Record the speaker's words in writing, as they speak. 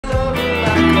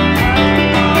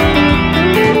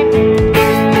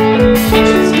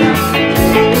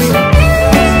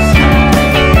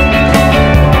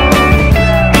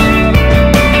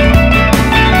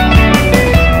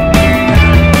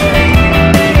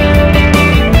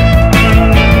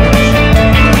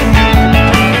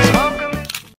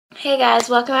guys,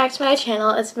 welcome back to my channel.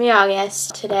 It's me,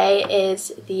 August. Today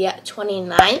is the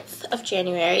 29th of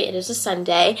January. It is a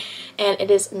Sunday and it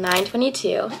is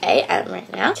 9:22 a.m.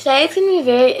 right now. Today is going to be a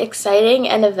very exciting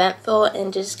and eventful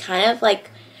and just kind of like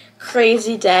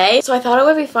crazy day. So I thought it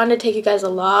would be fun to take you guys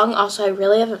along. Also, I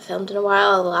really haven't filmed in a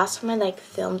while. The last time I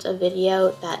filmed a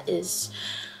video that is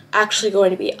actually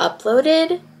going to be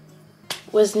uploaded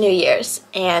was New Year's,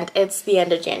 and it's the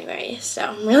end of January, so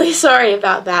I'm really sorry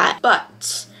about that.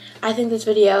 But I think this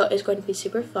video is going to be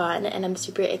super fun and I'm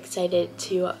super excited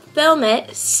to film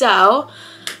it. So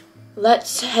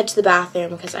let's head to the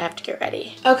bathroom because I have to get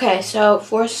ready. Okay, so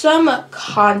for some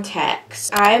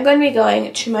context, I am going to be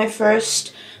going to my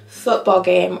first football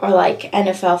game, or like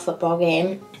NFL football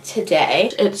game,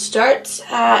 today. It starts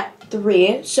at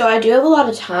 3, so I do have a lot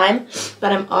of time,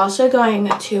 but I'm also going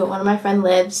to one of my friend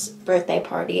Liv's birthday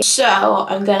party. So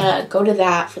I'm gonna go to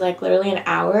that for like literally an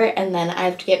hour, and then I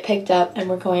have to get picked up and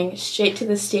we're going straight to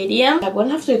the stadium. I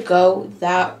wouldn't have to go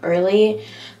that early,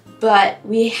 but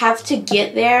we have to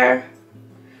get there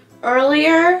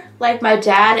earlier. Like my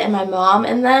dad and my mom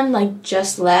and them like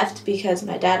just left because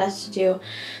my dad has to do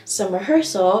some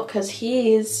rehearsal because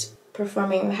he's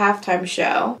performing the halftime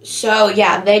show. So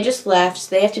yeah, they just left,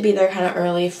 so they have to be there kind of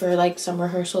early for like some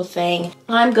rehearsal thing.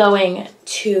 I'm going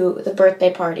to the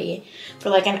birthday party for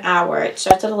like an hour. It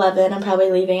starts at 11. I'm probably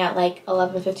leaving at like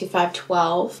 11:55,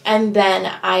 12. And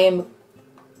then I am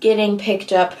getting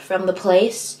picked up from the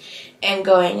place and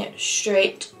going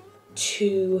straight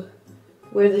to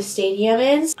where the stadium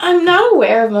is. I'm not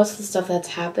aware of most of the stuff that's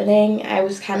happening. I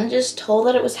was kind of just told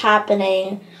that it was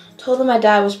happening. Told them my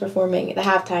dad was performing the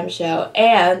halftime show,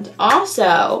 and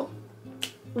also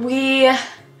we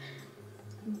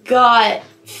got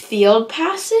field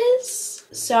passes,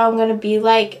 so I'm gonna be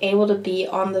like able to be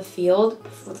on the field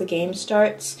before the game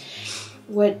starts,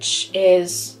 which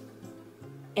is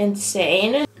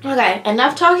insane. Okay,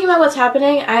 enough talking about what's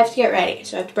happening. I have to get ready,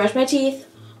 so I have to brush my teeth,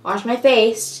 wash my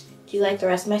face, do like the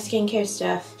rest of my skincare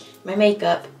stuff, my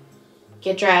makeup,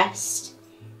 get dressed.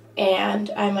 And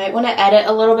I might want to edit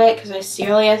a little bit because I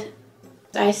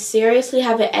seriously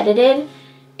haven't edited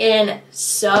in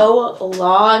so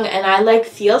long, and I like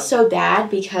feel so bad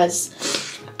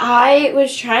because I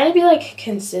was trying to be like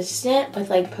consistent with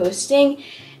like posting,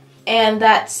 and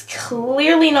that's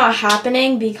clearly not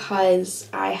happening because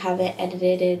I haven't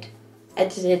edited.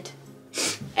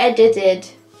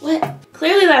 What?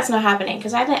 Clearly that's not happening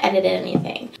because I haven't edited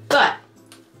anything. But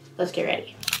let's get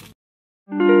ready.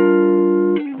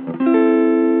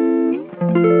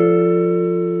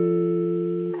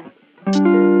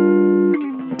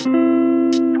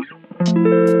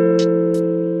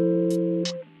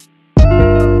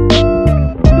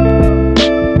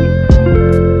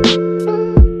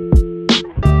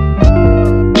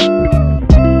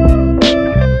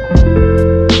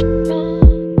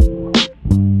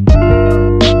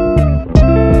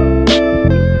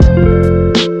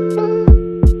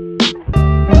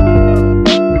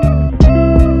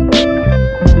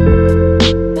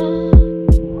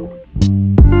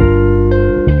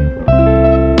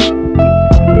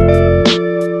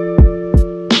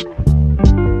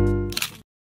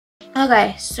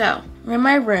 Okay, so we're in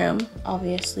my room,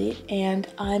 obviously, and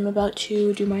I'm about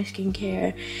to do my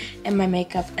skincare and my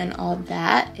makeup and all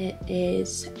that. It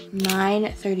is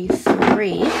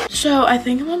 9:33, so I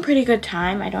think I'm on pretty good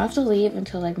time. I don't have to leave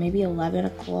until like maybe 11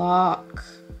 o'clock.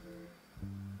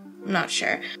 I'm not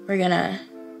sure. We're gonna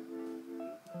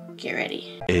get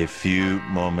ready. A few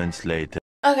moments later.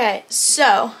 Okay,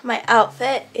 so my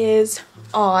outfit is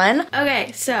on.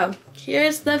 Okay, so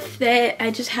here's the fit. I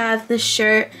just have the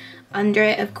shirt under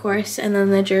it, of course, and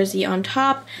then the jersey on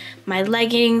top, my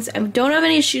leggings. I don't have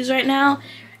any shoes right now,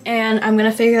 and I'm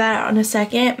gonna figure that out in a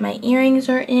second. My earrings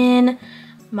are in,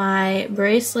 my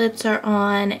bracelets are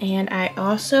on, and I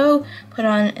also put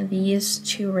on these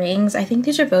 2 rings. I think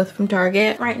these are both from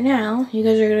Target. Right now, you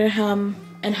guys are gonna come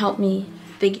and help me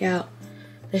figure out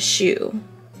the shoe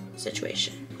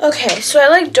situation. Okay, so I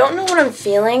like don't know what I'm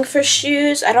feeling for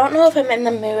shoes. I don't know if I'm in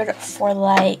the mood for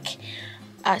like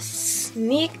a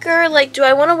sneaker. Like, do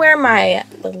I want to wear my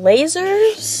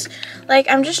blazers? Like,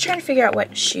 I'm just trying to figure out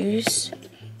what shoes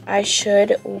I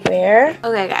should wear.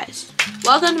 Okay, guys,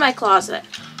 welcome to my closet.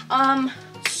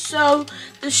 So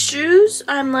the shoes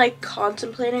I'm like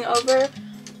contemplating over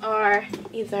are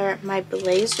either my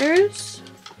blazers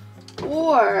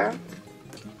or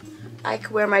I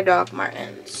could wear my Doc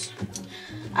Martens.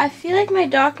 I feel like my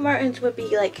Doc Martens would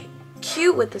be like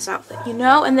cute with this outfit, you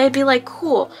know, and they'd be like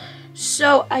cool.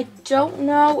 So I don't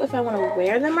know if I want to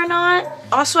wear them or not.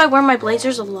 Also, I wear my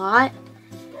blazers a lot,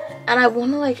 and I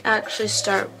want to like actually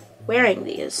start wearing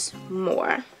these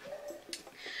more.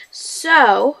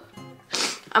 So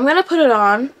I'm gonna put it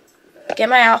on, get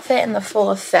my outfit in the full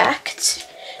effect,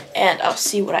 and I'll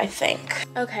see what I think.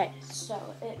 Okay, so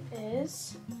it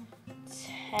is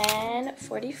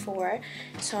 10:44,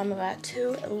 so I'm about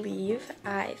to leave.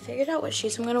 I figured out what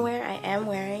shoes I'm gonna wear. I am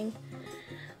wearing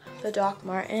the Doc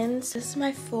Martens. This is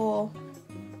my full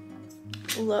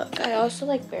look. I also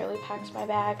like barely packed my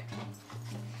bag,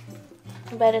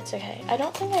 but it's okay. I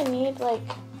don't think I need like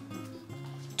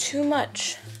too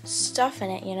much stuff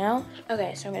in it, you know?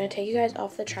 Okay, so I'm gonna take you guys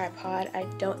off the tripod. I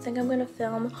don't think I'm gonna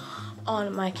film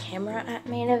on my camera at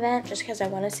main event just because I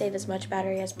want to save as much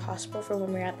battery as possible for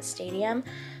when we're at the stadium,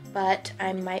 but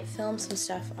I might film some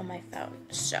stuff on my phone.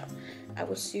 So I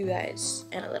will see you guys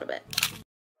in a little bit.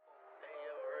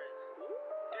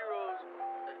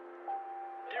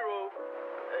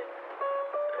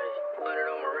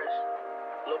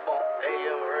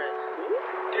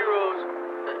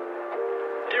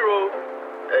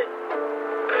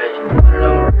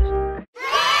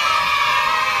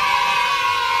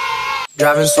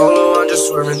 Driving solo, I'm just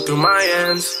swerving through my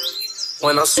ends.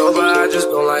 When I'm sober, I just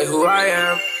don't like who I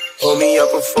am. Pull me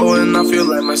up a four and I feel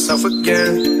like myself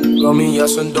again. Blow me up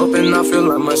some dope and I feel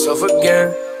like myself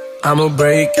again. I'ma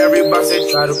break every box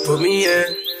they try to put me in.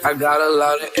 I got a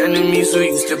lot of enemies who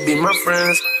used to be my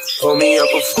friends. Pull me up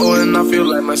a four and I feel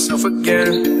like myself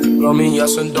again. Blow me up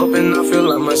some dope and I feel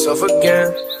like myself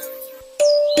again.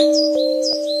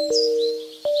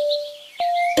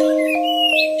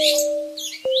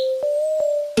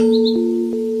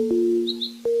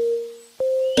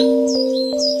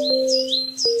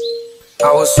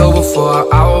 I was sober for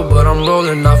an hour, but I'm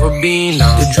rolling off a bean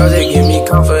now. The drugs, they give me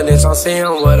confidence, I'm saying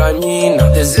what I mean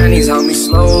now. The Xannies help me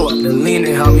slow up, the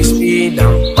leaning help me speed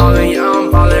down. Ballin', yeah,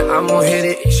 I'm ballin', I'm gon' hit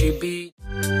it, it should be.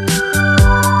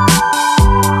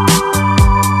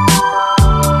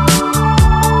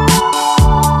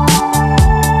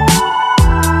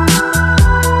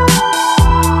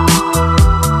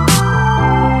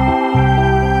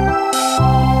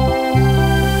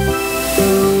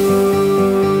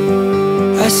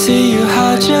 I see you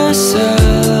hide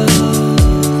yourself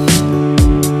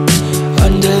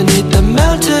underneath the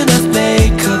mountain of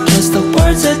makeup. Plus the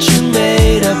words that you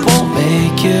made up won't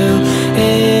make you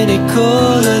any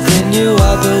cooler than you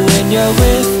are. But when you're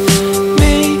with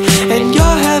me and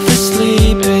you're half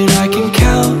asleep, and I can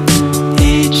count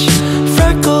each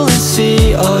freckle and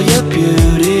see all your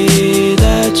beauty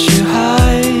that you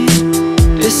hide.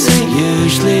 This ain't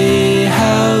usually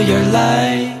how you're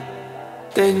like.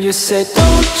 Then you said,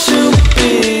 don't you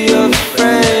be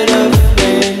afraid of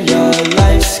when your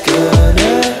life's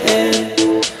gonna end.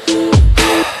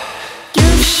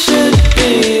 You should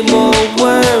be more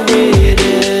worried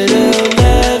it'll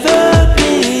never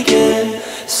begin.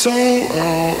 So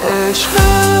I'll ask,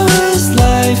 how is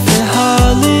life in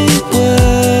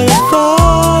Hollywood if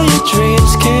all your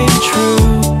dreams came true?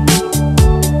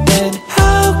 And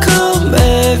how come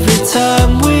every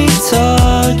time we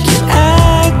talk you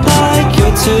act like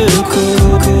you're too cool?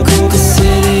 The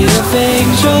city of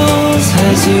angels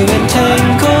has you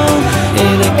entangled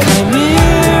in a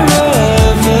chimera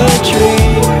of a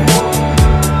dream.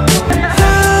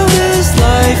 How is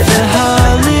life in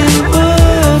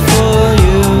Hollywood for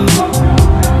you?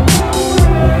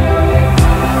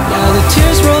 Now the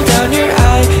tears roll down your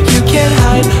eye, you can't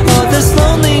hide all this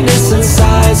loneliness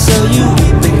inside. So you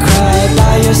weep and cry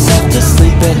by yourself to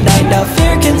sleep at night. Now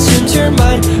fear consumes your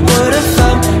mind. What if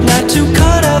I'm not too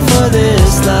caught up for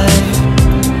this life?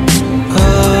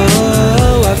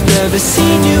 Oh, I've never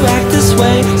seen you act this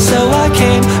way. So I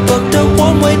came, booked a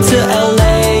one-way to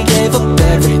LA, gave up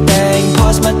everything,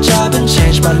 paused my job and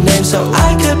changed my name so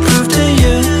I could prove to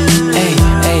you, hey,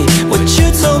 hey, what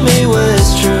you told me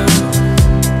was true.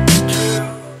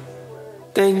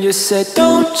 Then you said,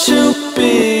 don't you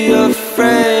be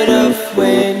afraid of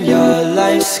when your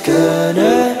life's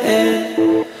gonna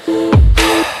end.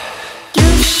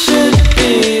 You should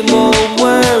be more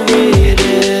worried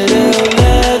it'll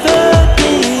never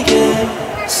begin.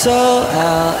 So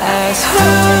I'll ask,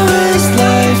 how is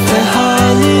life in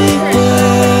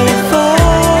Hollywood if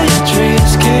all your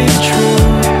dreams came true?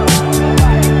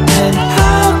 And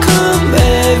how come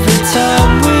every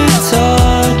time we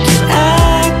talk you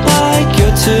act like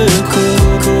you're too cool?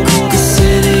 The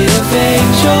city of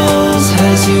angels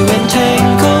has you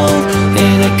entangled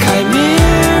in a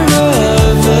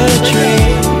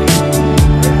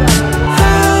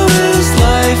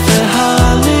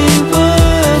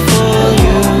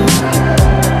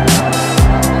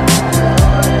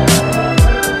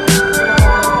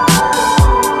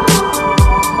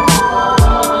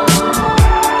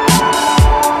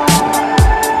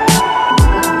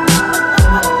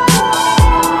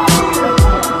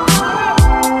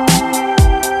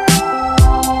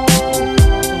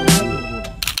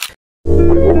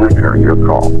transferring your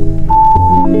call.